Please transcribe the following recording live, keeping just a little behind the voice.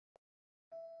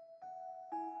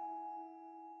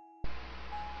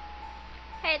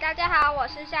嘿，大家好，我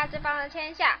是夏之方的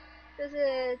千夏，就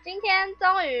是今天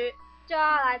终于就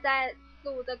要来再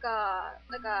录这个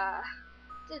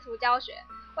制图教学，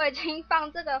我已经放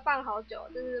好久，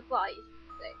就是不好意思，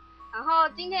对。然后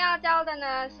今天要教的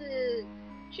呢是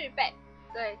去背，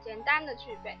对，简单的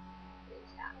去背。等一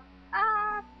下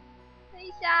啊，等一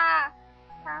下，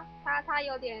他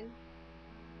有点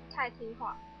太听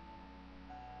话，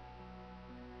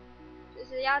就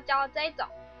是要教这种。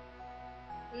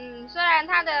虽然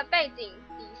它的背景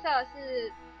底色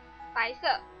是白色，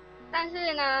但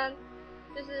是呢，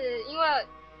就是因为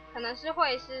可能是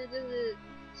绘师就是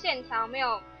线条没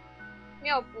有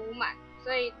补满，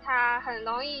所以它很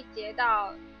容易截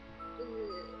到就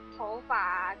是头发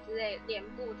啊之类脸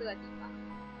部这个地方。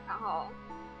然后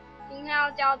今天要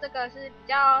教这个是比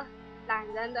较懒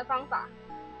人的方法，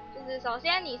就是首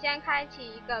先你先开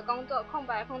启一个空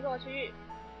白工作区域，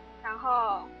然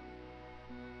后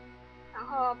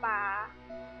把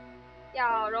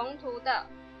要融图的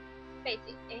背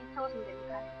景，它为什么点不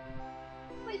开？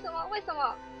为什么？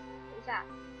等一下，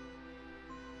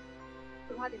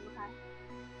怎么它点不开？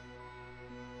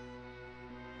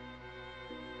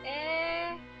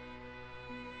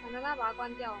难道把它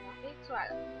关掉了吗？出来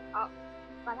了。好，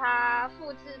把它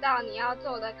复制到你要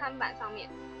做的看板上面。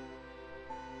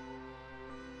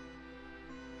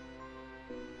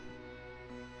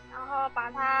然后把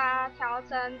它调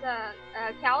整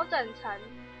成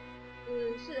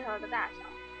适合的大小，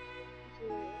就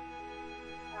是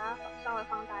把它稍微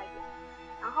放大一点，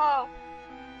然后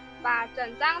把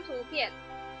整张图片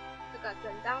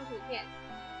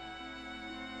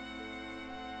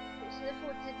也是复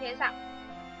制贴上，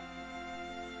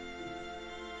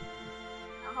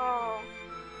然后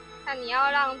看你要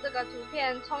让这个图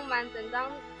片充满整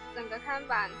个看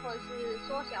板，或者是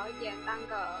缩小一点当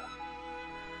个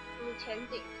前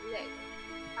景之类的。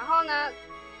然后呢，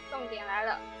重点来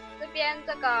了，这边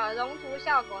这个融图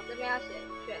效果这边要选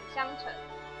相乘，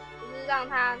就是让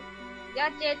它比较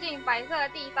接近白色的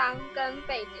地方跟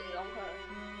背景融合，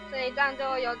所以这样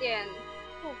就有点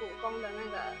复古风的那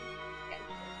个感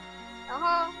觉。然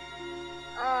后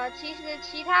其实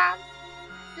其他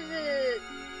就是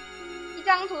一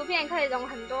张图片可以融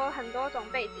很多种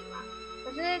背景嘛，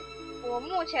可是我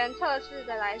目前测试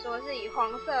的来说是以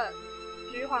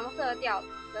橘黄色调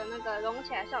的那个融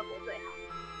起来效果最好。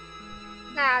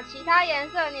那其他颜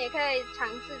色你也可以尝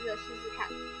试着试试看，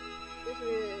就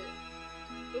是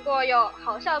如果有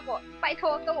好效果，拜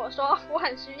托跟我说，我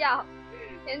很需要，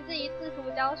连自己制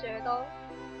图教学都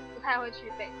不太会去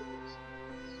背这件事。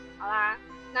好啦，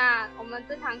那我们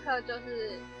这堂课就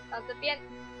是到这边。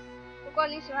如果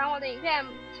你喜欢我的影片，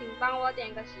请帮我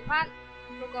点个喜欢。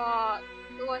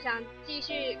如果想继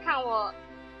续看我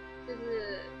就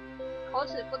是口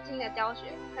齿不清的教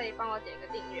学，可以帮我点个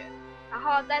订阅。然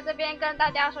后在这边跟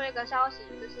大家说一个消息，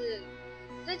就是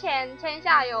之前千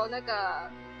夏有那个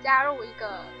加入一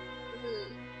个就是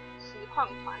实况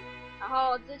团，然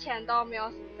后之前都没有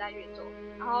什么在运作，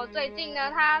然后最近呢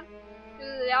他就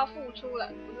是要复出了，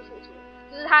不是复出，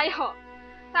就是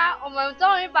我们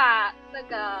终于把那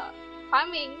个团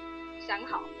名想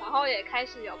好，然后也开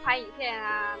始有拍影片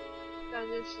啊，就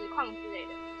是实况之类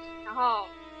的，然后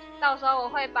到时候我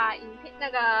会把就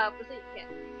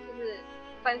是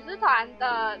粉丝团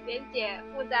的连结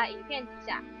附在影片底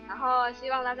下，然后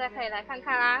希望大家可以来看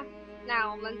看啦。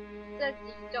那我们这集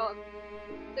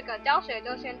这个教学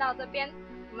就先到这边，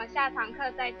我们下堂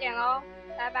课再见喽，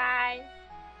拜拜。